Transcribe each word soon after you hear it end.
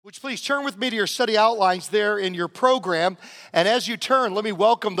Would you please turn with me to your study outlines there in your program. And as you turn, let me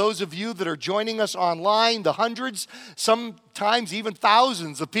welcome those of you that are joining us online, the hundreds, sometimes even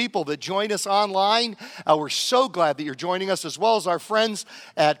thousands of people that join us online. We're so glad that you're joining us, as well as our friends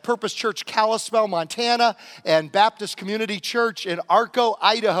at Purpose Church, Kalispell, Montana, and Baptist Community Church in Arco,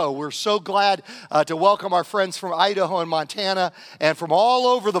 Idaho. We're so glad to welcome our friends from Idaho and Montana and from all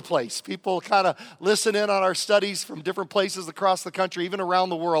over the place. People kind of listen in on our studies from different places across the country, even around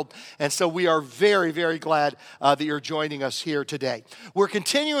the world. And so we are very, very glad that you're joining us here today. We're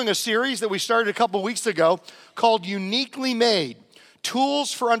continuing a series that we started a couple weeks ago called Uniquely Made: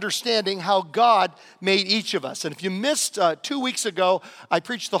 Tools for Understanding How God Made Each of Us. And if you missed 2 weeks ago, I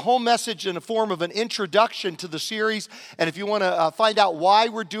preached the whole message in the form of an introduction to the series. And if you want to find out why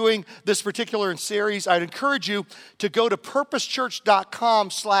we're doing this particular series, I'd encourage you to go to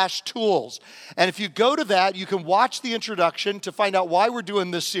purposechurch.com/tools. And if you go to that, you can watch the introduction to find out why we're doing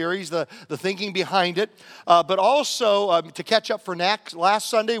this series, the thinking behind it. But also to catch up for last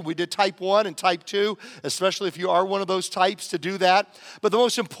Sunday, we did type 1 and type 2, especially if you are one of those types, to do that. But the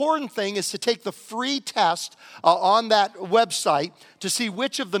most important thing is to take the free test on that website to see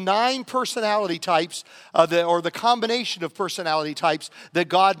which of the 9 personality types or the combination of personality types that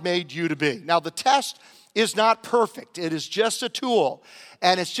God made you to be. Now, the test is not perfect. It is just a tool.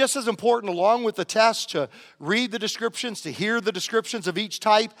 And it's just as important, along with the test, to read the descriptions, to hear the descriptions of each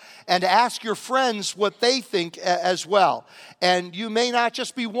type, and to ask your friends what they think as well. And you may not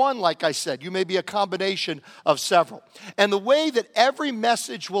just be one, like I said. You may be a combination of several. And the way that every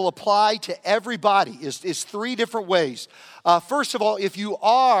message will apply to everybody is 3 different ways. First of all, if you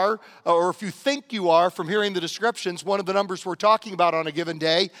are, or if you think you are, from hearing the descriptions, one of the numbers we're talking about on a given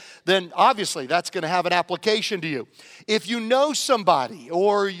day, then obviously that's going to have an application to you. If you know somebody,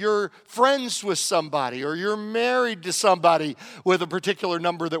 or you're friends with somebody, or you're married to somebody with a particular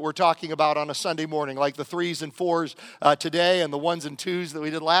number that we're talking about on a Sunday morning, like the 3s and 4s today, and the 1s and 2s that we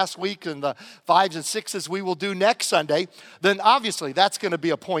did last week, and the 5s and 6s we will do next Sunday, then obviously that's going to be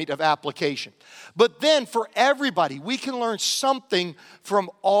a point of application. But then for everybody, we can learn something from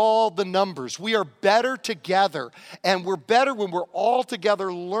all the numbers. We are better together, and we're better when we're all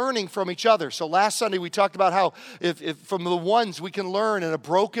together learning from each other. So last Sunday we talked about how if from the 1s we can learn in a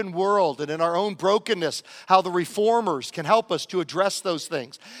broken world and in our own brokenness, how the reformers can help us to address those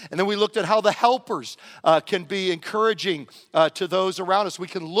things. And then we looked at how the helpers can be encouraging to those around us. We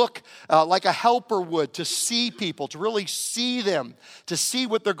can look like a helper would to see people, to really see them, to see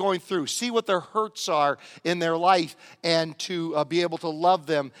what they're going through, see what their hurts are in their life, and to be able to love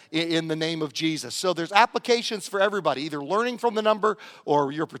them in the name of Jesus. So there's applications for everybody, either learning from the number,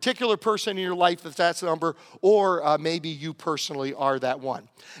 or your particular person in your life that's the number, or maybe you personally are that one.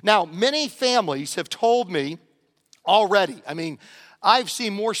 Now, many families have told me already, I've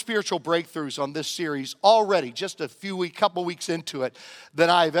seen more spiritual breakthroughs on this series already, just a couple weeks into it, than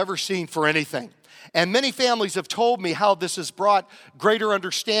I've ever seen for anything. And many families have told me how this has brought greater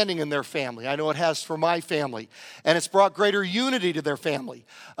understanding in their family. I know it has for my family. And it's brought greater unity to their family.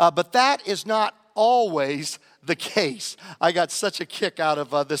 But that is not always the case. I got such a kick out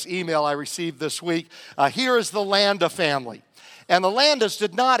of this email I received this week. Here is the Landa family. And the Landas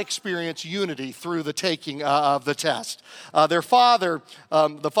did not experience unity through the taking of the test. Their father,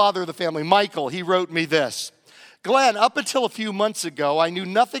 the father of the family, Michael, he wrote me this: Glenn, up until a few months ago, I knew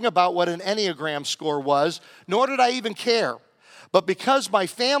nothing about what an Enneagram score was, nor did I even care. But because my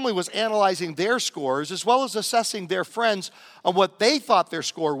family was analyzing their scores, as well as assessing their friends on what they thought their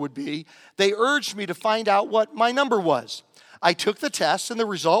score would be, they urged me to find out what my number was. I took the test, and the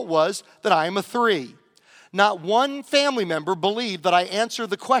result was that I am a 3. Not one family member believed that I answered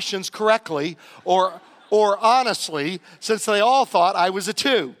the questions correctly or honestly, since they all thought I was a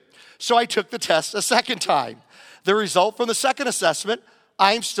 2. So I took the test a second time. The result from the second assessment,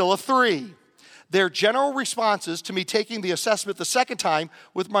 I'm still a 3. Their general responses to me taking the assessment the second time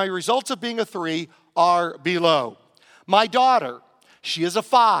with my results of being a 3 are below. My daughter, she is a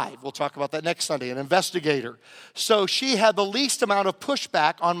 5. We'll talk about that next Sunday, an investigator. So she had the least amount of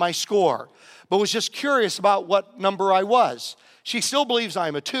pushback on my score, but was just curious about what number I was. She still believes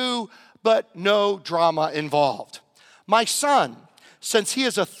I'm a 2, but no drama involved. My son, since he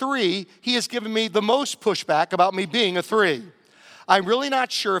is a 3, he has given me the most pushback about me being a 3. I'm really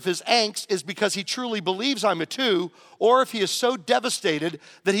not sure if his angst is because he truly believes I'm a 2, or if he is so devastated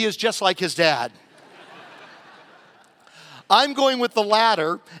that he is just like his dad. I'm going with the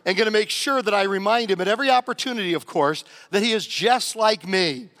latter and going to make sure that I remind him at every opportunity, of course, that he is just like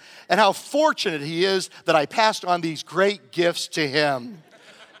me and how fortunate he is that I passed on these great gifts to him.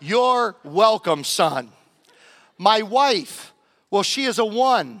 You're welcome, son. My wife, Well, she is a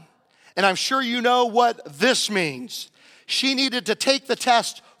 1, and I'm sure you know what this means. She needed to take the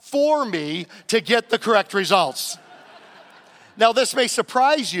test for me to get the correct results. Now, this may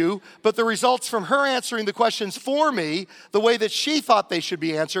surprise you, but the results from her answering the questions for me, the way that she thought they should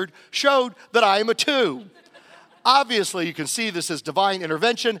be answered, showed that I am a 2. Obviously, you can see this as divine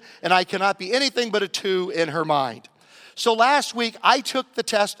intervention, and I cannot be anything but a 2 in her mind. So last week, I took the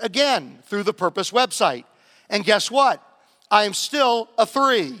test again through the Purpose website. And guess what? I am still a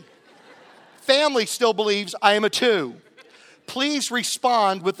 3. Family still believes I am a 2. Please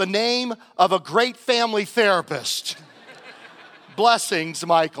respond with the name of a great family therapist. Blessings,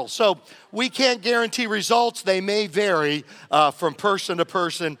 Michael. So we can't guarantee results. They may vary from person to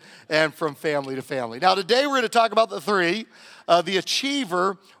person and from family to family. Now, today we're going to talk about the 3, the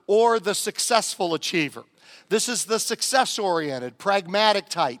achiever or the successful achiever. This is the success-oriented, pragmatic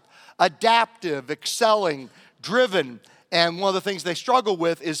type, adaptive, excelling, driven, and one of the things they struggle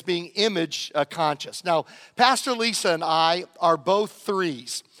with is being image conscious. Now, Pastor Lisa and I are both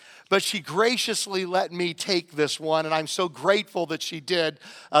 3s. But she graciously let me take this one, and I'm so grateful that she did.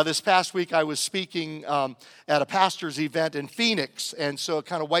 This past week, I was speaking at a pastor's event in Phoenix, and so it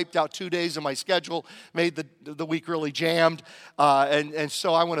kind of wiped out 2 days of my schedule, made the week really jammed. And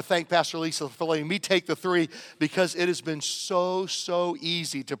so I want to thank Pastor Lisa for letting me take the 3 because it has been so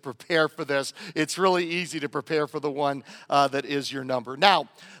easy to prepare for this. It's really easy to prepare for the one that is your number. Now,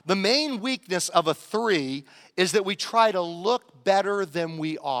 the main weakness of a 3 is that we try to look better than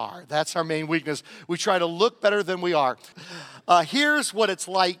we are. That's our main weakness. We try to look better than we are. Here's what it's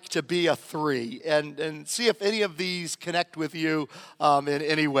like to be a 3, and see if any of these connect with you in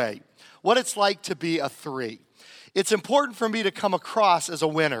any way. What it's like to be a 3. It's important for me to come across as a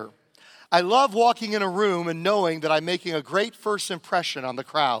winner. I love walking in a room and knowing that I'm making a great first impression on the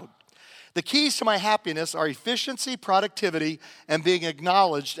crowd. The keys to my happiness are efficiency, productivity, and being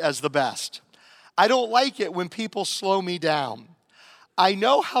acknowledged as the best. I don't like it when people slow me down. I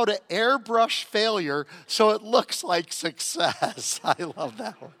know how to airbrush failure so it looks like success. I love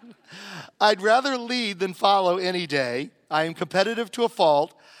that one. I'd rather lead than follow any day. I am competitive to a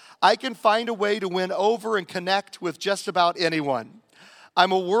fault. I can find a way to win over and connect with just about anyone.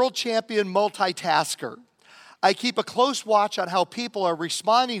 I'm a world champion multitasker. I keep a close watch on how people are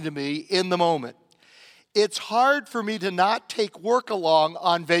responding to me in the moment. It's hard for me to not take work along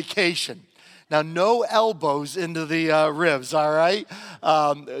on vacation. Now, no elbows into the ribs, all right?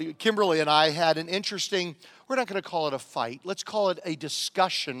 Kimberly and I had an interesting, we're not going to call it a fight. Let's call it a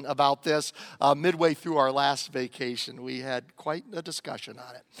discussion about this midway through our last vacation. We had quite a discussion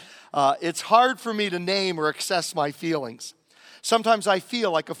on it. It's hard for me to name or assess my feelings. Sometimes I feel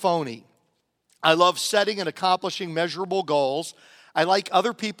like a phony. I love setting and accomplishing measurable goals. I like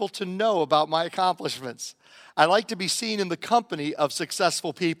other people to know about my accomplishments. I like to be seen in the company of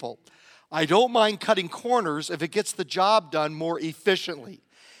successful people. I don't mind cutting corners if it gets the job done more efficiently.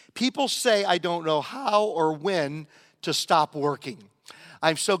 People say I don't know how or when to stop working.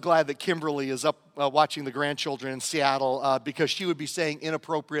 I'm so glad that Kimberly is up watching the grandchildren in Seattle because she would be saying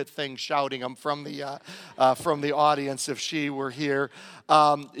inappropriate things, shouting them from the audience if she were here.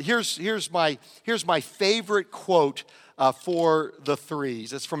 Here's my favorite quote for the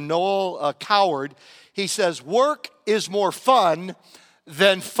 3s. It's from Noel Coward. He says, "Work is more fun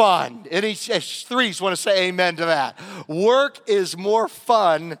than fun." Any 3s want to say amen to that? Work is more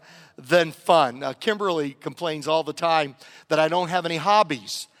fun than fun. Kimberly complains all the time that I don't have any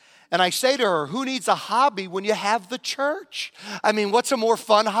hobbies. And I say to her, who needs a hobby when you have the church? I mean, what's a more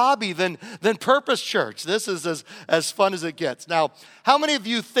fun hobby than Purpose Church? This is as fun as it gets. Now, how many of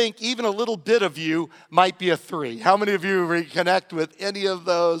you think even a little bit of you might be a 3? How many of you connect with any of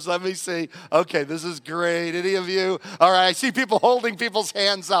those? Let me see. Okay, this is great. Any of you? All right, I see people holding people's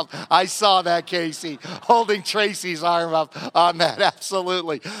hands up. I saw that, Casey. Holding Tracy's arm up on that.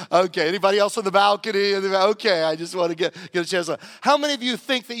 Absolutely. Okay, anybody else on the balcony? Okay, I just want to get a chance. How many of you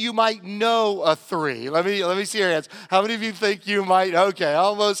think that you might know a 3? Let me see your hands. How many of you think you might? Okay,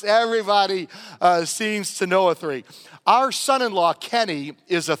 almost everybody seems to know a 3. Our son-in-law, Kenny,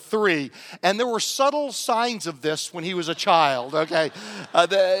 is a 3, and there were subtle signs of this when he was a child, okay?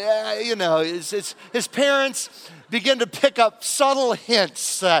 His parents begin to pick up subtle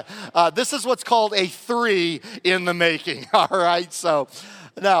hints. This is what's called a 3 in the making, all right? So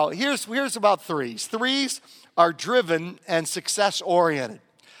now, here's about 3s. 3s are driven and success-oriented,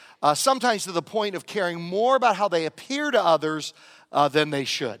 sometimes to the point of caring more about how they appear to others than they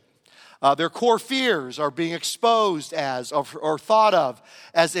should. Their core fears are being exposed as or thought of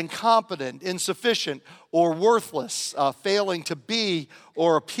as incompetent, insufficient, or worthless, failing to be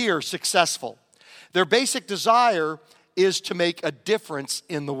or appear successful. Their basic desire is to make a difference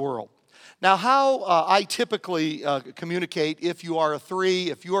in the world. Now, how I typically communicate, if you are a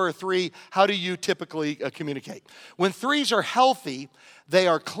three, how do you typically communicate? When threes are healthy, they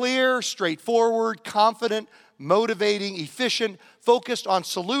are clear, straightforward, confident, motivating, efficient, focused on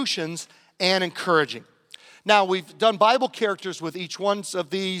solutions, and encouraging. Now, we've done Bible characters with each one of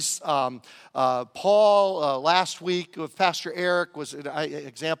these. Paul, last week with Pastor Eric, was an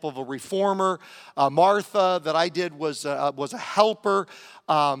example of a reformer. Martha, that I did, was a helper.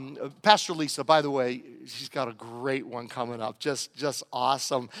 Pastor Lisa, by the way, she's got a great one coming up, just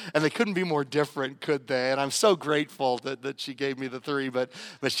awesome. And they couldn't be more different, could they? And I'm so grateful that she gave me the three, but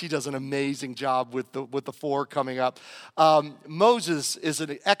she does an amazing job with the four coming up. Moses is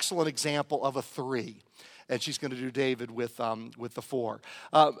an excellent example of a three. And she's going to do David with the four.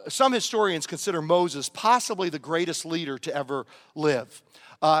 Some historians consider Moses possibly the greatest leader to ever live.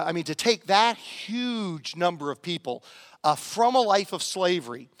 To take that huge number of people from a life of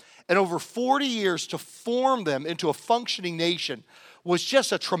slavery and over 40 years to form them into a functioning nation was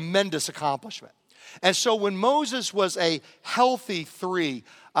just a tremendous accomplishment. And so when Moses was a healthy three,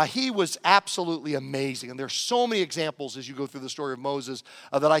 he was absolutely amazing. And there's so many examples as you go through the story of Moses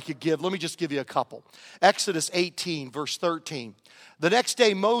that I could give. Let me just give you a couple. Exodus 18, verse 13. The next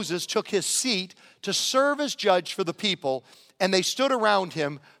day Moses took his seat to serve as judge for the people, and they stood around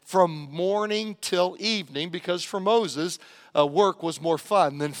him from morning till evening, because for Moses, work was more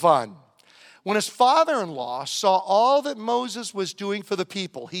fun than fun. When his father-in-law saw all that Moses was doing for the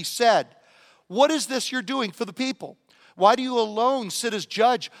people, he said, "What is this you're doing for the people? Why do you alone sit as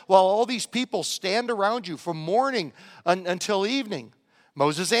judge while all these people stand around you from morning until evening?"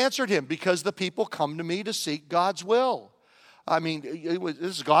 Moses answered him, "Because the people come to me to seek God's will." This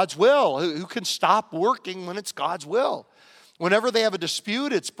is God's will. Who can stop working when it's God's will? Whenever they have a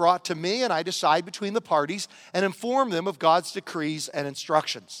dispute, it's brought to me, and I decide between the parties and inform them of God's decrees and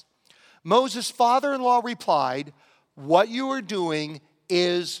instructions. Moses' father-in-law replied, "What you are doing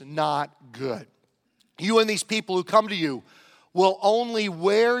is not good. You and these people who come to you will only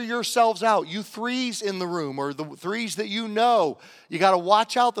wear yourselves out." You threes in the room, or the threes that you know, you got to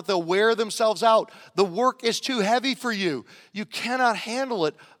watch out that they'll wear themselves out. The work is too heavy for you. You cannot handle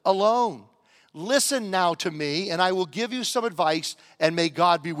it alone. Listen now to me, and I will give you some advice, and may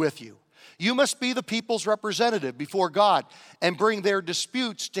God be with you. You must be the people's representative before God and bring their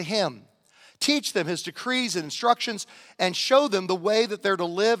disputes to him. Teach them his decrees and instructions, and show them the way that they're to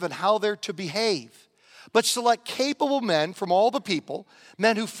live and how they're to behave. But select capable men from all the people,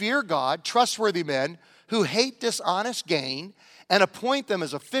 men who fear God, trustworthy men who hate dishonest gain, and appoint them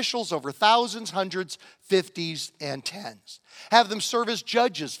as officials over thousands, hundreds, fifties, and tens. Have them serve as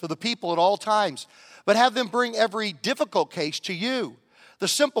judges for the people at all times, but have them bring every difficult case to you. The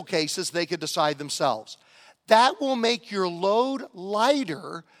simple cases they can decide themselves. That will make your load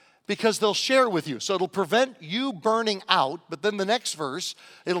lighter, because they'll share with you. So it'll prevent you burning out. But then the next verse,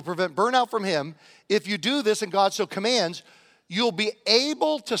 it'll prevent burnout from him. If you do this, and God so commands, you'll be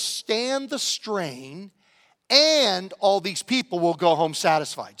able to stand the strain, and all these people will go home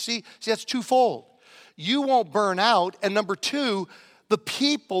satisfied. See, that's twofold. You won't burn out, and number two, the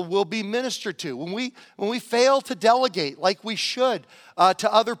people will be ministered to. When we fail to delegate like we should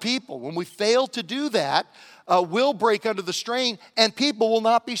to other people, when we fail to do that, we'll break under the strain, and people will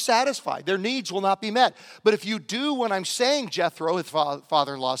not be satisfied. Their needs will not be met. But if you do what I'm saying, Jethro, his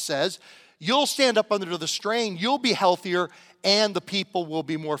father-in-law says, you'll stand up under the strain, you'll be healthier, and the people will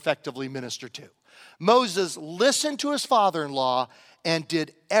be more effectively ministered to. Moses listened to his father-in-law and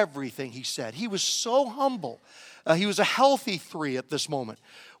did everything he said. He was so humble. He was a healthy three at this moment,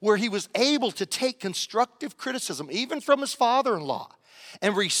 where he was able to take constructive criticism, even from his father-in-law,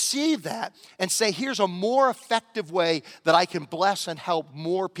 and receive that and say, here's a more effective way that I can bless and help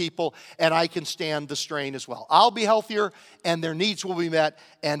more people, and I can stand the strain as well. I'll be healthier, and their needs will be met,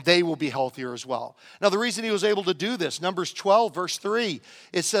 and they will be healthier as well. Now, the reason he was able to do this, Numbers 12, verse 3,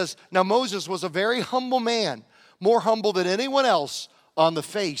 it says, "Now Moses was a very humble man, more humble than anyone else on the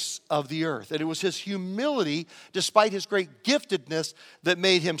face of the earth." And it was his humility, despite his great giftedness, that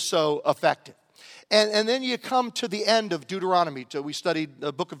made him so effective. And then you come to the end of Deuteronomy. We studied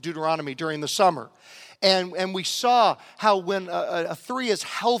the book of Deuteronomy during the summer. And we saw how when a three is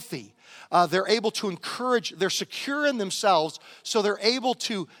healthy, they're able to encourage, they're secure in themselves, so they're able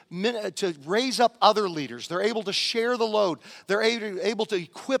to raise up other leaders. They're able to share the load. They're able to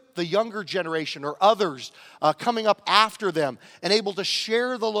equip the younger generation or others coming up after them, and able to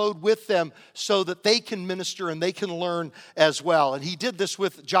share the load with them so that they can minister and they can learn as well. And he did this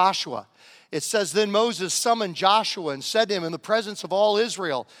with Joshua. It says, "Then Moses summoned Joshua and said to him in the presence of all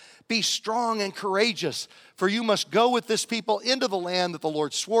Israel, Be strong and courageous, for you must go with this people into the land that the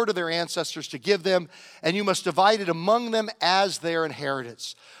Lord swore to their ancestors to give them, and you must divide it among them as their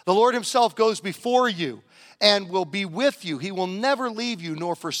inheritance. The Lord himself goes before you and will be with you. He will never leave you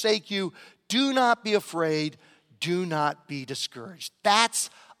nor forsake you. Do not be afraid. Do not be discouraged. That's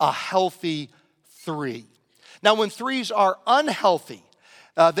a healthy 3. Now, when 3s are unhealthy,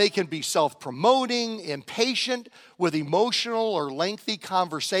 they can be self-promoting, impatient, with emotional or lengthy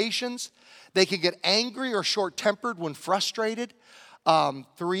conversations. They can get angry or short-tempered when frustrated.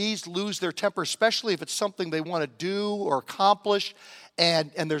 3s lose their temper, especially if it's something they want to do or accomplish,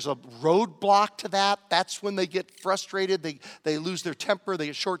 and there's a roadblock to that. That's when they get frustrated. They lose their temper. They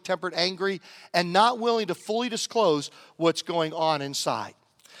get short-tempered, angry, and not willing to fully disclose what's going on inside.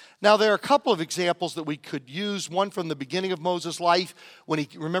 Now, there are a couple of examples that we could use. One from the beginning of Moses' life, when he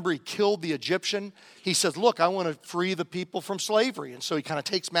killed the Egyptian. He says, look, I want to free the people from slavery. And so he kind of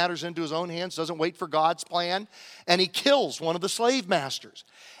takes matters into his own hands, doesn't wait for God's plan, and he kills one of the slave masters.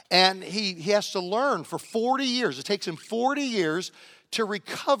 And he has to learn for 40 years. It takes him 40 years to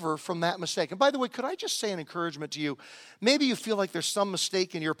recover from that mistake. And by the way, could I just say an encouragement to you? Maybe you feel like there's some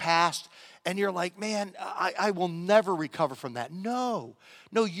mistake in your past, and you're like, man, I will never recover from that. No,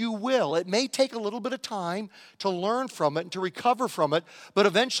 you will. It may take a little bit of time to learn from it and to recover from it, but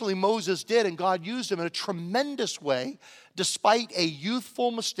eventually Moses did, and God used him in a tremendous way, despite a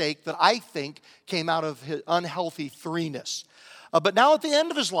youthful mistake that I think came out of his unhealthy 3-ness. But now at the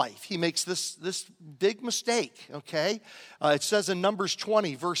end of his life, he makes this big mistake, okay? It says in Numbers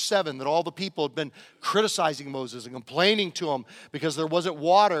 20, verse 7, that all the people had been criticizing Moses and complaining to him because there wasn't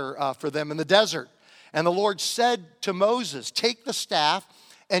water for them in the desert. And the Lord said to Moses, take the staff,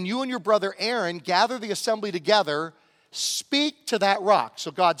 and you and your brother Aaron gather the assembly together, speak to that rock.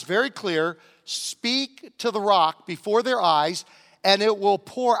 So God's very clear, speak to the rock before their eyes, and it will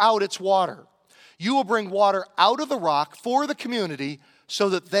pour out its water. You will bring water out of the rock for the community so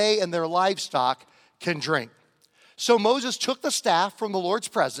that they and their livestock can drink. So Moses took the staff from the Lord's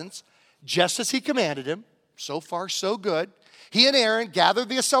presence, just as he commanded him. So far, so good. He and Aaron gathered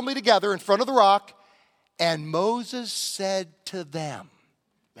the assembly together in front of the rock, and Moses said to them,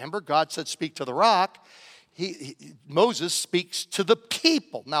 remember, God said, speak to the rock. Moses speaks to the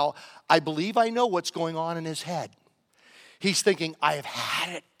people. Now, I believe I know what's going on in his head. He's thinking, I have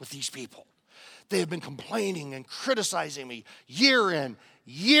had it with these people. They have been complaining and criticizing me year in,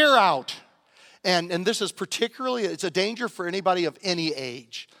 year out. And this is particularly, it's a danger for anybody of any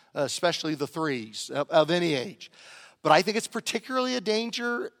age, especially the 3s of any age. But I think it's particularly a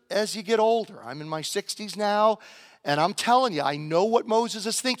danger as you get older. I'm in my 60s now, and I'm telling you, I know what Moses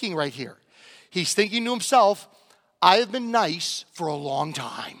is thinking right here. He's thinking to himself, I have been nice for a long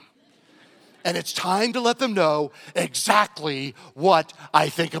time. And it's time to let them know exactly what I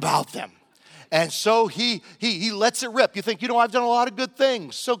think about them. And so he lets it rip. You think, I've done a lot of good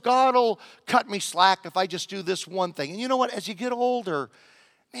things, so God will cut me slack if I just do this one thing. And you know what? As you get older,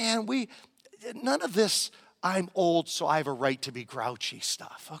 man, none of this, I'm old, so I have a right to be grouchy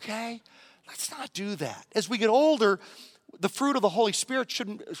stuff, okay? Let's not do that. As we get older, the fruit of the Holy Spirit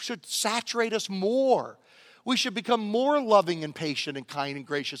should saturate us more. We should become more loving and patient and kind and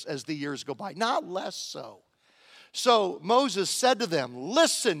gracious as the years go by, not less so. So Moses said to them,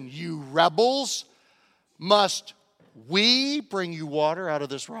 listen, you rebels, must we bring you water out of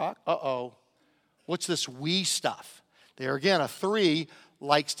this rock? Uh-oh. What's this we stuff? There again, a 3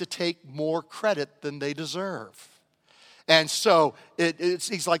 likes to take more credit than they deserve. And so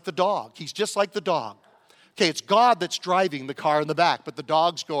he's like the dog. He's just like the dog. Okay, it's God that's driving the car in the back, but the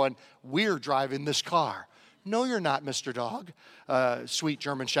dog's going, we're driving this car. No, you're not, Mr. Dog, sweet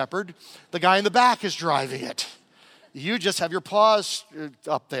German Shepherd. The guy in the back is driving it. You just have your paws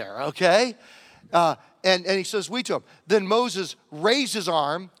up there, okay? And he says, we to him. Then Moses raised his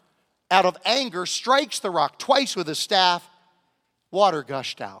arm, out of anger, strikes the rock twice with his staff. Water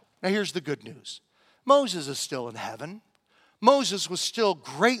gushed out. Now here's the good news. Moses is still in heaven. Moses was still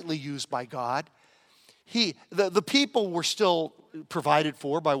greatly used by God. The people were still provided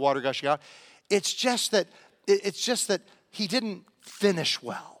for by water gushing out. It's just that he didn't finish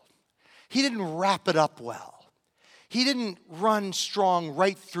well. He didn't wrap it up well. He didn't run strong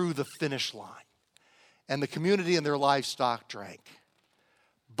right through the finish line. And the community and their livestock drank.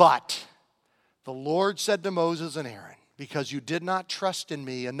 But the Lord said to Moses and Aaron, because you did not trust in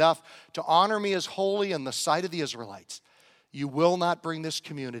me enough to honor me as holy in the sight of the Israelites, you will not bring this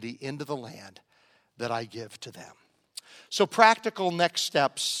community into the land that I give to them. So practical next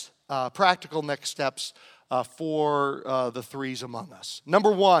steps for the 3s among us.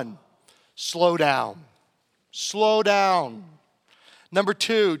 Number 1, slow down. Slow down. Number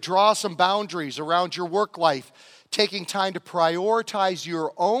 2, draw some boundaries around your work life, taking time to prioritize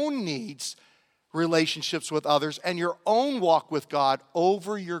your own needs, relationships with others, and your own walk with God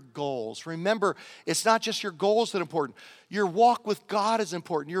over your goals. Remember, it's not just your goals that are important. Your walk with God is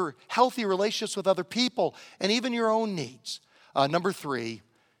important. Your healthy relationships with other people, and even your own needs. Number 3,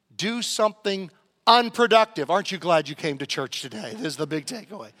 do something unproductive. Aren't you glad you came to church today? This is the big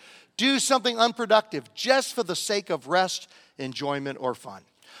takeaway. Do something unproductive just for the sake of rest, enjoyment, or fun.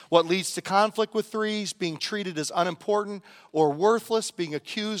 What leads to conflict with 3s, being treated as unimportant or worthless, being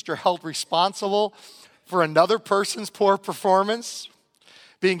accused or held responsible for another person's poor performance,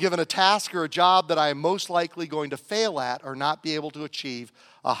 being given a task or a job that I am most likely going to fail at or not be able to achieve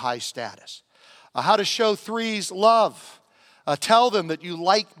a high status. How to show 3s love. Tell them that you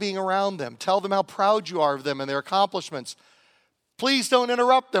like being around them. Tell them how proud you are of them and their accomplishments. Please don't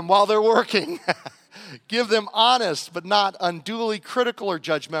interrupt them while they're working. Give them honest but not unduly critical or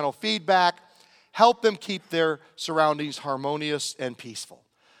judgmental feedback. Help them keep their surroundings harmonious and peaceful.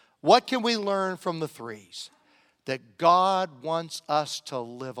 What can we learn from the 3s? That God wants us to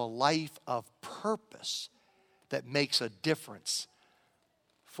live a life of purpose that makes a difference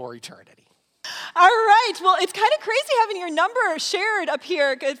for eternity. All right. Well, it's kind of crazy having your number shared up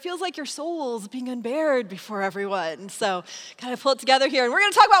here. It feels like your soul's being unbared before everyone. So kind of pull it together here. And we're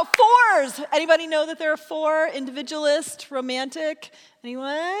going to talk about 4s. Anybody know that there are 4? Individualist, romantic?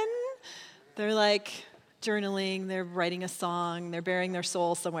 Anyone? They're like journaling, they're writing a song, they're bearing their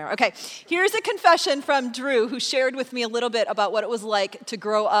soul somewhere. Okay, here's a confession from Drew, who shared with me a little bit about what it was like to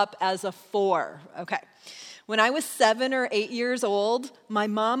grow up as a 4. Okay. When I was 7 or 8 years old, my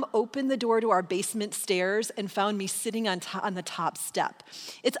mom opened the door to our basement stairs and found me sitting on the top step.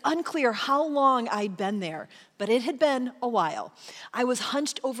 It's unclear how long I'd been there, but it had been a while. I was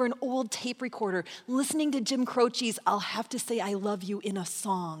hunched over an old tape recorder, listening to Jim Croce's "I'll Have to Say I Love You" in a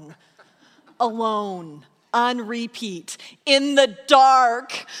song. Alone, on repeat, in the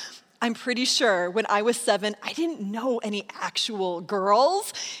dark. I'm pretty sure when I was 7, I didn't know any actual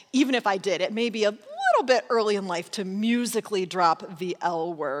girls. Even if I did, it may be a little bit early in life to musically drop the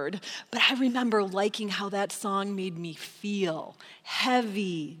L word. But I remember liking how that song made me feel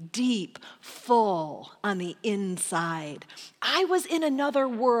heavy, deep, full on the inside. I was in another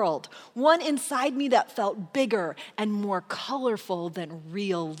world, one inside me that felt bigger and more colorful than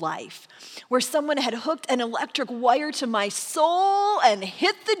real life, where someone had hooked an electric wire to my soul and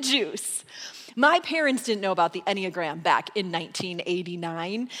hit the juice. My parents didn't know about the Enneagram back in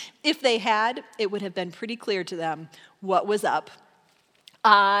 1989. If they had, it would have been pretty clear to them what was up.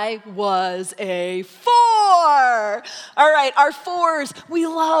 I was a 4. All right, our 4s, we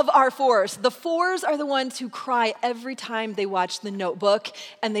love our 4s. The 4s are the ones who cry every time they watch The Notebook,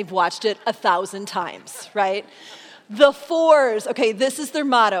 and they've watched it 1,000 times, right? The 4s, okay, this is their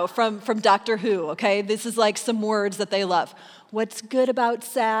motto from Doctor Who, okay? This is like some words that they love. What's good about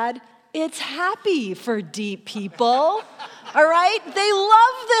sad? It's happy for deep people, all right? They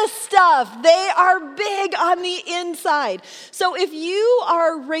love this stuff. They are big on the inside. So if you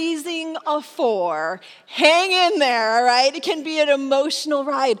are raising a 4, hang in there, all right? It can be an emotional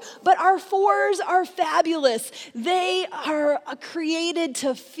ride. But our 4s are fabulous. They are created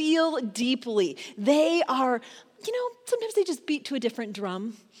to feel deeply. They are, sometimes they just beat to a different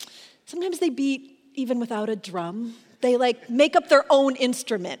drum. Sometimes they beat even without a drum. They make up their own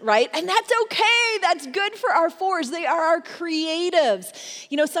instrument, right? And that's okay. That's good for our 4s. They are our creatives.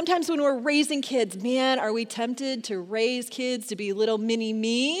 Sometimes when we're raising kids, man, are we tempted to raise kids to be little mini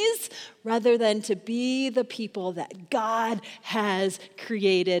me's rather than to be the people that God has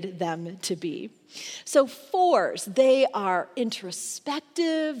created them to be. So 4s, they are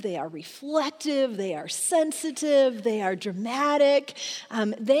introspective, they are reflective, they are sensitive, they are dramatic.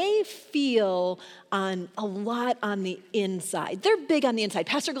 They feel a lot on the inside. They're big on the inside.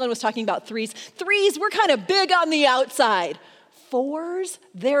 Pastor Glenn was talking about 3s. 3s, we're kind of big on the outside. 4s,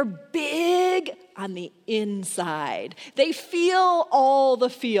 they're big on the inside. They feel all the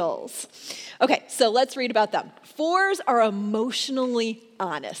feels. Okay, so let's read about them. 4s are emotionally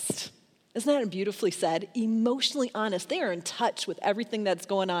honest. Isn't that beautifully said? Emotionally honest. They are in touch with everything that's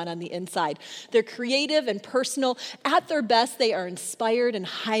going on the inside. They're creative and personal. At their best, they are inspired and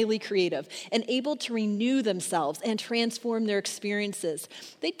highly creative and able to renew themselves and transform their experiences.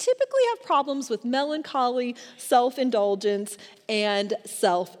 They typically have problems with melancholy, self-indulgence, and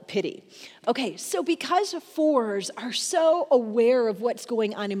self-pity. Okay, so because 4s are so aware of what's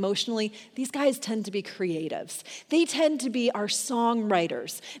going on emotionally, these guys tend to be creatives. They tend to be our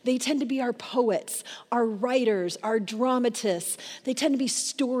songwriters. They tend to be our poets, our writers, our dramatists. They tend to be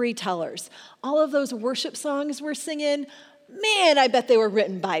storytellers. All of those worship songs we're singing, Man, I bet they were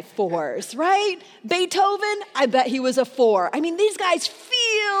written by fours, right? Beethoven, I bet he was a four. I mean, these guys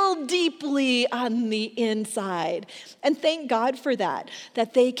feel deeply on the inside. And thank God for that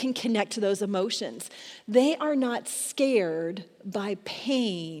they can connect to those emotions. They are not scared by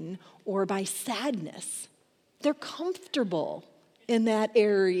pain or by sadness. They're comfortable in that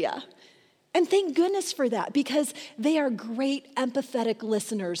area. And thank goodness for that, because they are great empathetic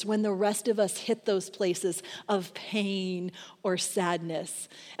listeners when the rest of us hit those places of pain or sadness.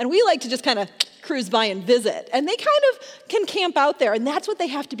 And we like to just kind of cruise by and visit. And they kind of can camp out there, and that's what they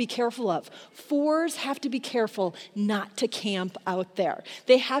have to be careful of. Fours have to be careful not to camp out there.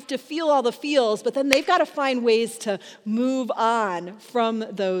 They have to feel all the feels, but then they've got to find ways to move on from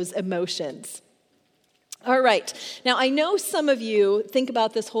those emotions. All right. Now, I know some of you think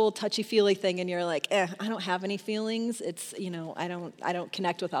about this whole touchy-feely thing and you're like, I don't have any feelings. It's, I don't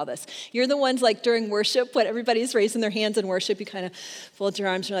connect with all this. You're the ones like during worship, when everybody's raising their hands in worship, you kind of fold your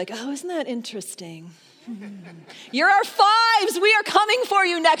arms and you're like, oh, isn't that interesting? You're our fives. We are coming for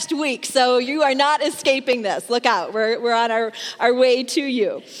you next week. So you are not escaping this. Look out. We're on our way to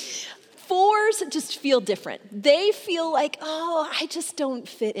you. Fours just feel different. They feel like, I just don't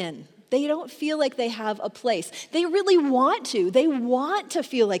fit in. They don't feel like they have a place. They really want to. They want to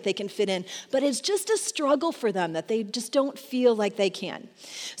feel like they can fit in, but it's just a struggle for them that they just don't feel like they can.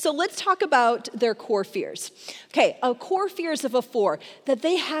 So let's talk about their core fears. Okay, core fears of a four, that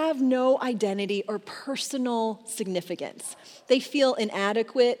they have no identity or personal significance. They feel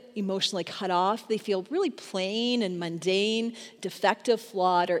inadequate, emotionally cut off. They feel really plain and mundane, defective,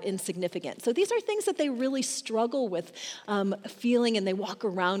 flawed, or insignificant. So these are things that they really struggle with feeling, and they walk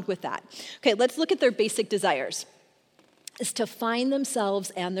around with that. Okay, let's look at their basic desires. Is to find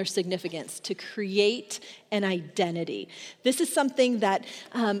themselves and their significance, to create an identity. This is something that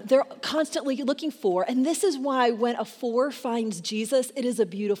they're constantly looking for, and this is why when a four finds Jesus, it is a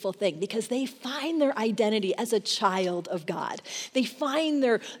beautiful thing, because they find their identity as a child of God. They find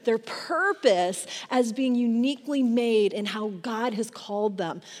their purpose as being uniquely made in how God has called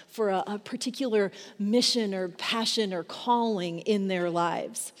them for a particular mission or passion or calling in their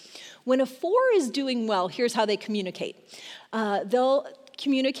lives. When a four is doing well, here's how they communicate. They'll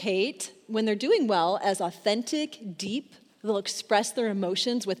communicate when they're doing well as authentic, deep. They'll express their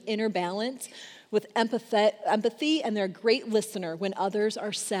emotions with inner balance, with empathy, and they're a great listener when others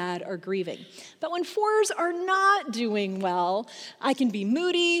are sad or grieving. But when fours are not doing well, I can be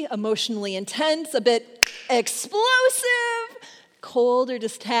moody, emotionally intense, a bit explosive, cold or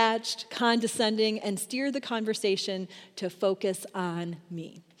detached, condescending, and steer the conversation to focus on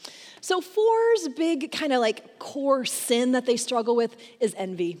me. So fours' big kind of like core sin that they struggle with is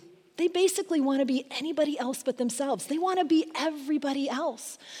envy. They basically want to be anybody else but themselves. They want to be everybody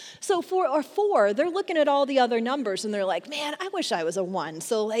else. So for a four, they're looking at all the other numbers and they're like, man, I wish I was a one.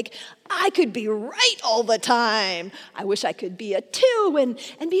 So like, I could be right all the time. I wish I could be a two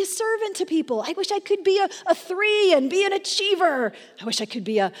and be a servant to people. I wish I could be a three and be an achiever. I wish I could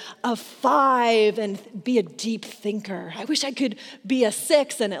be a five and be a deep thinker. I wish I could be a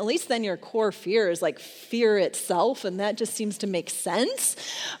six, and at least then your core fear is like fear itself, and that just seems to make sense.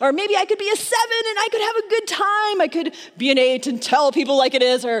 Or maybe I could be a seven and I could have a good time. I could be an eight and tell people like it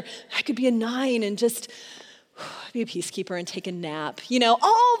is, or I could be a nine and just be a peacekeeper and take a nap.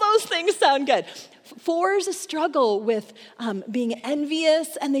 All those things sound good. Fours struggle with being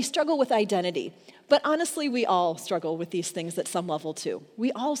envious, and they struggle with identity. But honestly, we all struggle with these things at some level too.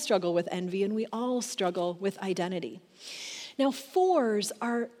 We all struggle with envy, and we all struggle with identity. Now, fours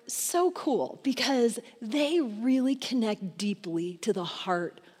are so cool because they really connect deeply to the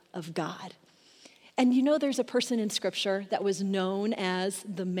heart of God. And there's a person in Scripture that was known as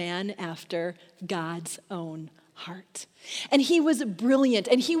the man after God's own heart. And he was brilliant,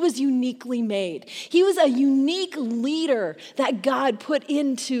 and he was uniquely made. He was a unique leader that God put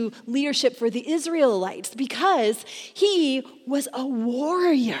into leadership for the Israelites because he was a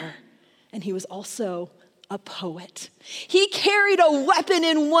warrior, and he was also a poet. He carried a weapon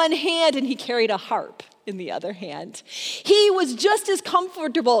in one hand, and he carried a harp in the other hand. He was just as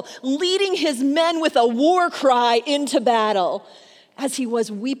comfortable leading his men with a war cry into battle as he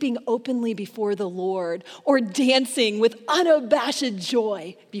was weeping openly before the Lord or dancing with unabashed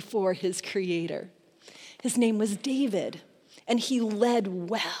joy before his Creator. His name was David, and he led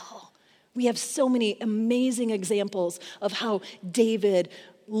well. We have so many amazing examples of how David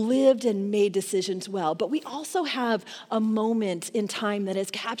lived and made decisions well. But we also have a moment in time that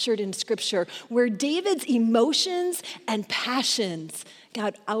is captured in Scripture where David's emotions and passions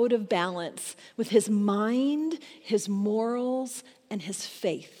got out of balance with his mind, his morals, and his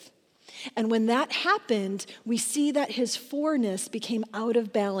faith. And when that happened, we see that his fourness became out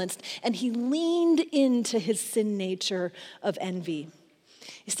of balance, and he leaned into his sin nature of envy.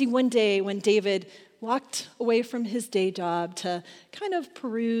 You see, one day when David walked away from his day job to kind of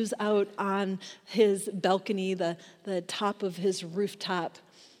peruse out on his balcony, the top of his rooftop,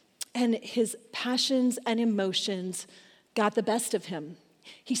 and his passions and emotions got the best of him.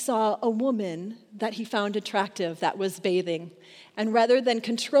 He saw a woman that he found attractive that was bathing. And rather than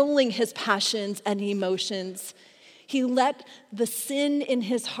controlling his passions and emotions, he let the sin in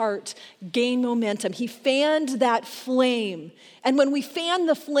his heart gain momentum. He fanned that flame. And when we fan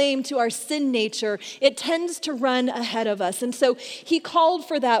the flame to our sin nature, it tends to run ahead of us. And so he called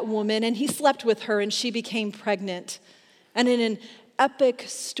for that woman, and he slept with her, and she became pregnant. And in an epic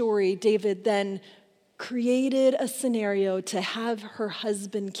story, David then created a scenario to have her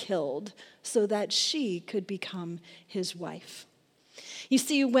husband killed so that she could become his wife. You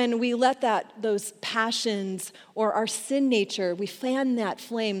see, when we let those passions or our sin nature, we fan that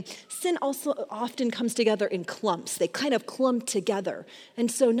flame, sin also often comes together in clumps. They kind of clump together. And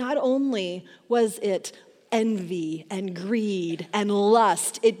so not only was it envy and greed and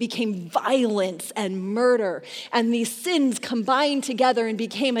lust, it became violence and murder. And these sins combined together and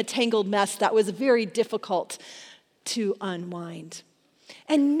became a tangled mess that was very difficult to unwind.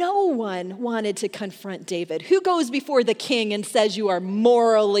 And no one wanted to confront David. Who goes before the king and says you are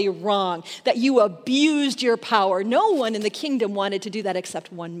morally wrong, that you abused your power? No one in the kingdom wanted to do that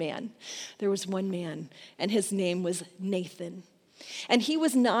except one man. There was one man, and his name was Nathan. And he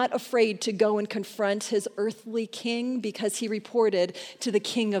was not afraid to go and confront his earthly king because he reported to the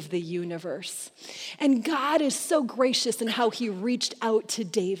king of the universe. And God is so gracious in how he reached out to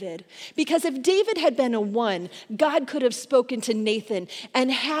David. Because if David had been a one, God could have spoken to Nathan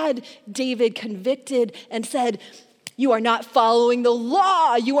and had David convicted and said, "You are not following the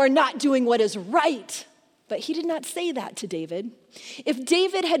law. You are not doing what is right." But he did not say that to David. If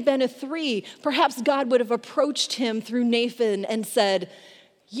David had been a 3, perhaps God would have approached him through Nathan and said,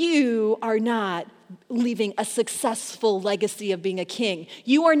 "You are not leaving a successful legacy of being a king.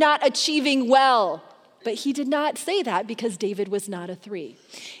 You are not achieving well." But he did not say that because David was not a 3.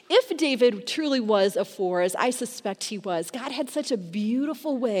 If David truly was a 4, as I suspect he was, God had such a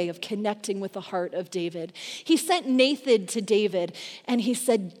beautiful way of connecting with the heart of David. He sent Nathan to David, and he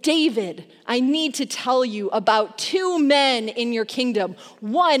said, "David, I need to tell you about 2 men in your kingdom.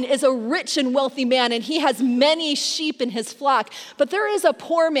 One is a rich and wealthy man, and he has many sheep in his flock. But there is a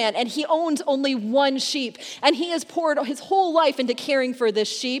poor man, and he owns only 1 sheep. And he has poured his whole life into caring for this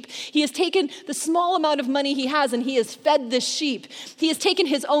sheep. He has taken the small amount of money he has, and he has fed this sheep. He has taken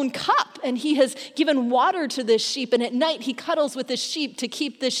his own cup, and he has given water to this sheep. And at night, he cuddles with this sheep to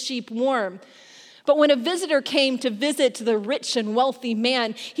keep this sheep warm. But when a visitor came to visit the rich and wealthy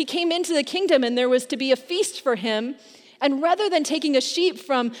man, he came into the kingdom, and there was to be a feast for him. And rather than taking a sheep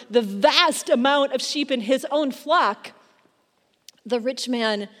from the vast amount of sheep in his own flock, the rich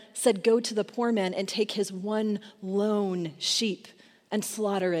man said, 'Go to the poor man and take his one lone sheep and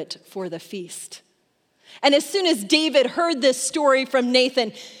slaughter it for the feast.' And as soon as David heard this story from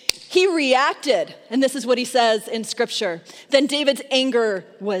Nathan, he reacted. And this is what he says in Scripture. Then David's anger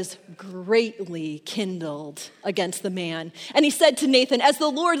was greatly kindled against the man. And he said to Nathan, 'As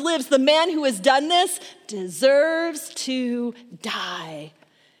the Lord lives, the man who has done this deserves to die.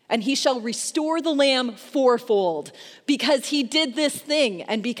 And he shall restore the lamb 4-fold because he did this thing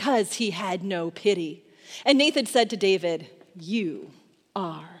and because he had no pity.' And Nathan said to David, 'You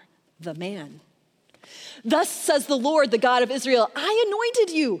are the man. Thus says the Lord, the God of Israel, I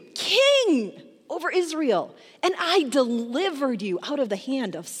anointed you king over Israel, and I delivered you out of the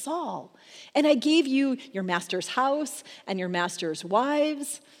hand of Saul. And I gave you your master's house and your master's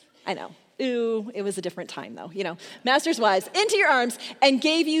wives.'" I know. Ooh, it was a different time though, "Master's wives into your arms and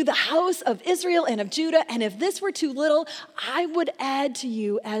gave you the house of Israel and of Judah. And if this were too little, I would add to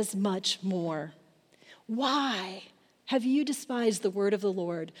you as much more. Why have you despised the word of the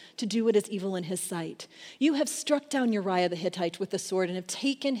Lord to do what is evil in his sight? You have struck down Uriah the Hittite with the sword and have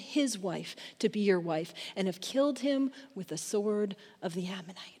taken his wife to be your wife and have killed him with the sword of the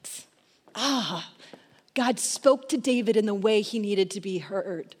Ammonites." God spoke to David in the way he needed to be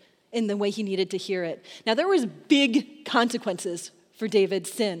heard, in the way he needed to hear it. Now, there was big consequences for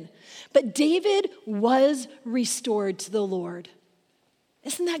David's sin, but David was restored to the Lord.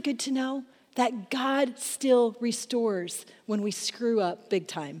 Isn't that good to know? That God still restores when we screw up big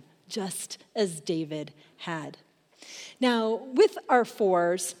time, just as David had. Now, with our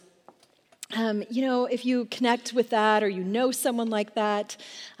 4s, if you connect with that or you know someone like that,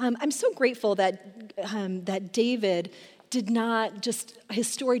 I'm so grateful that David his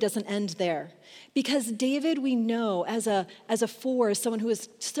story doesn't end there. Because David, we know, as a four, as someone who is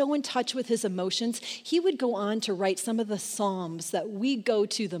so in touch with his emotions, he would go on to write some of the Psalms that we go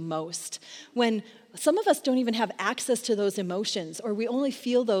to the most, when some of us don't even have access to those emotions, or we only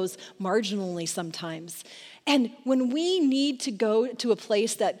feel those marginally sometimes. And when we need to go to a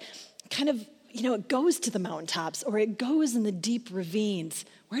place that kind of, it goes to the mountaintops, or it goes in the deep ravines,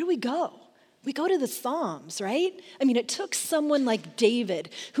 where do we go? We go to the Psalms, right? I mean, it took someone like David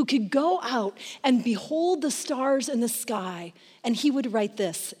who could go out and behold the stars in the sky, and he would write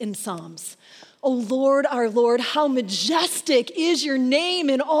this in Psalms. O Lord, our Lord, how majestic is your name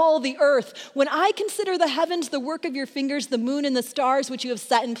in all the earth. When I consider the heavens, the work of your fingers, the moon and the stars which you have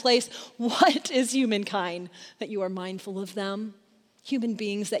set in place, what is humankind that you are mindful of them? Human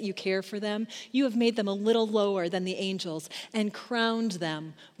beings that you care for them. You have made them a little lower than the angels and crowned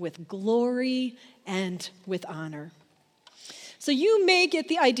them with glory and with honor. So you may get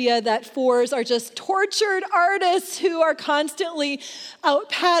the idea that fours are just tortured artists who are constantly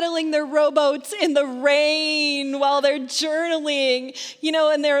out paddling their rowboats in the rain while they're journaling,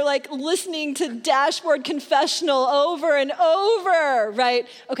 and they're like listening to Dashboard Confessional over and over, right?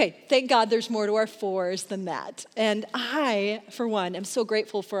 Okay, thank God there's more to our fours than that. And I, for one, am so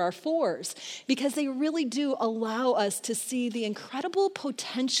grateful for our fours because they really do allow us to see the incredible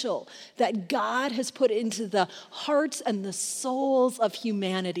potential that God has put into the hearts and the souls of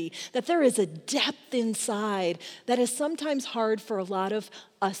humanity, that there is a depth inside that is sometimes hard for a lot of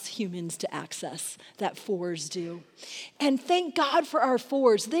us humans to access, that fours do. And thank God for our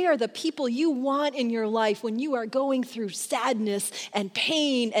fours. They are the people you want in your life when you are going through sadness and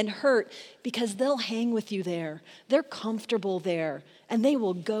pain and hurt, because they'll hang with you there. They're comfortable there, and they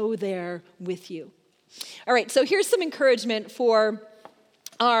will go there with you. All right, so here's some encouragement for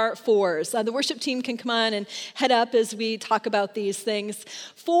our fours. The worship team can come on and head up as we talk about these things.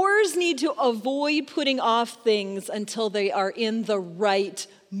 Fours need to avoid putting off things until they are in the right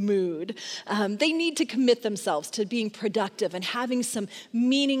mood. They need to commit themselves to being productive and having some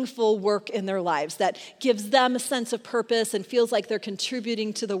meaningful work in their lives that gives them a sense of purpose and feels like they're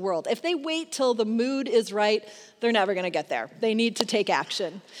contributing to the world. If they wait till the mood is right, they're never going to get there. They need to take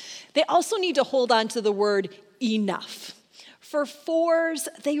action. They also need to hold on to the word enough. For fours,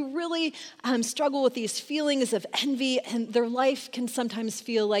 they really struggle with these feelings of envy, and their life can sometimes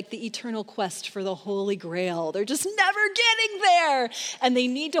feel like the eternal quest for the Holy Grail. They're just never getting there. And they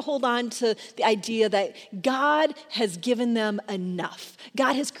need to hold on to the idea that God has given them enough.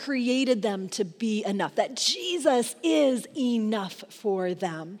 God has created them to be enough, that Jesus is enough for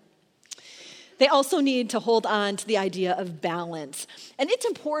them. They also need to hold on to the idea of balance. And it's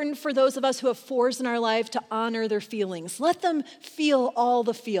important for those of us who have fours in our life to honor their feelings. Let them feel all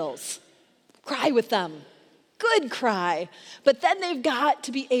the feels. Cry with them. Good cry. But then they've got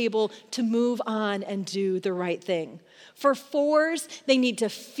to be able to move on and do the right thing. For fours, they need to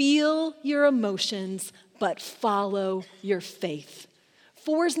feel your emotions, but follow your faith.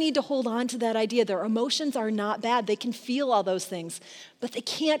 Fours need to hold on to that idea. Their emotions are not bad. They can feel all those things, but they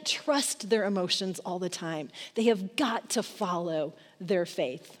can't trust their emotions all the time. They have got to follow their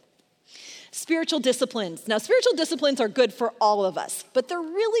faith. Spiritual disciplines. Now, spiritual disciplines are good for all of us, but they're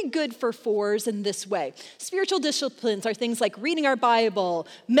really good for fours in this way. Spiritual disciplines are things like reading our Bible,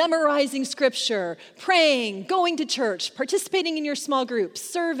 memorizing scripture, praying, going to church, participating in your small groups,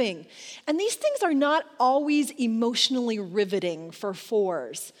 serving. And these things are not always emotionally riveting for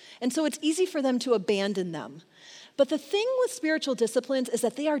fours, and so it's easy for them to abandon them. But the thing with spiritual disciplines is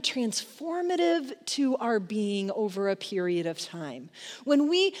that they are transformative to our being over a period of time. When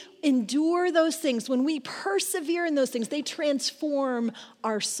we endure those things, when we persevere in those things, they transform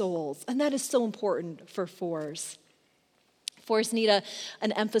our souls. And that is so important for fours. Fours need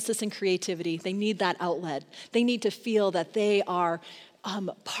an emphasis in creativity. They need that outlet. They need to feel that they are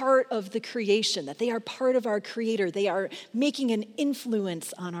part of the creation, that they are part of our Creator. They are making an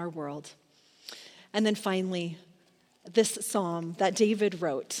influence on our world. And then finally, this psalm that David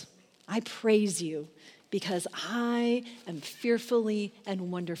wrote, I praise you because I am fearfully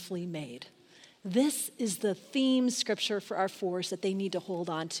and wonderfully made. This is the theme scripture for our fours that they need to hold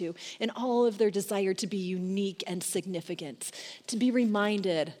on to in all of their desire to be unique and significant, to be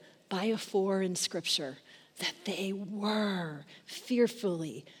reminded by a four in scripture that they were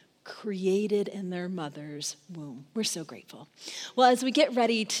fearfully, created in their mother's womb. We're so grateful. Well, as we get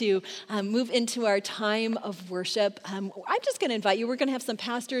ready to move into our time of worship, I'm just going to invite you. We're going to have some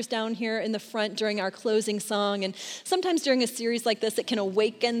pastors down here in the front during our closing song. And sometimes during a series like this, it can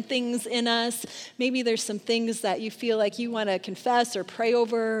awaken things in us. Maybe there's some things that you feel like you want to confess or pray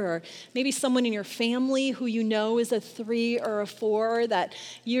over, or maybe someone in your family who you know is a 3 or a 4 that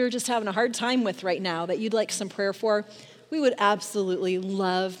you're just having a hard time with right now that you'd like some prayer for. We would absolutely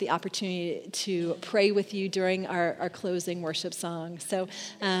love the opportunity to pray with you during our closing worship song. So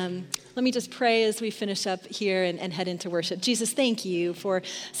let me just pray as we finish up here and head into worship. Jesus, thank you for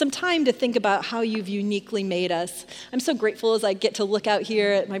some time to think about how you've uniquely made us. I'm so grateful as I get to look out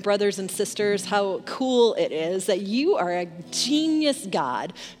here at my brothers and sisters, how cool it is that you are a genius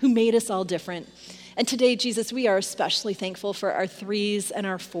God who made us all different. And today, Jesus, we are especially thankful for our 3s and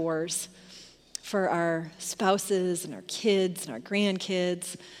our 4s. For our spouses and our kids and our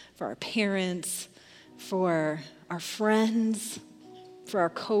grandkids, for our parents, for our friends, for our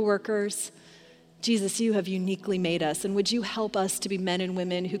coworkers. Jesus, you have uniquely made us, and would you help us to be men and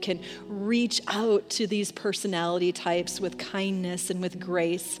women who can reach out to these personality types with kindness and with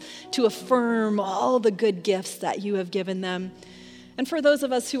grace to affirm all the good gifts that you have given them. And for those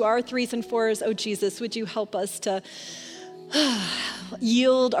of us who are 3s and 4s, oh Jesus, would you help us to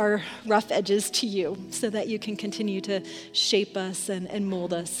yield our rough edges to you so that you can continue to shape us and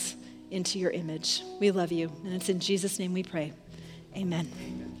mold us into your image. We love you, and it's in Jesus' name we pray. Amen.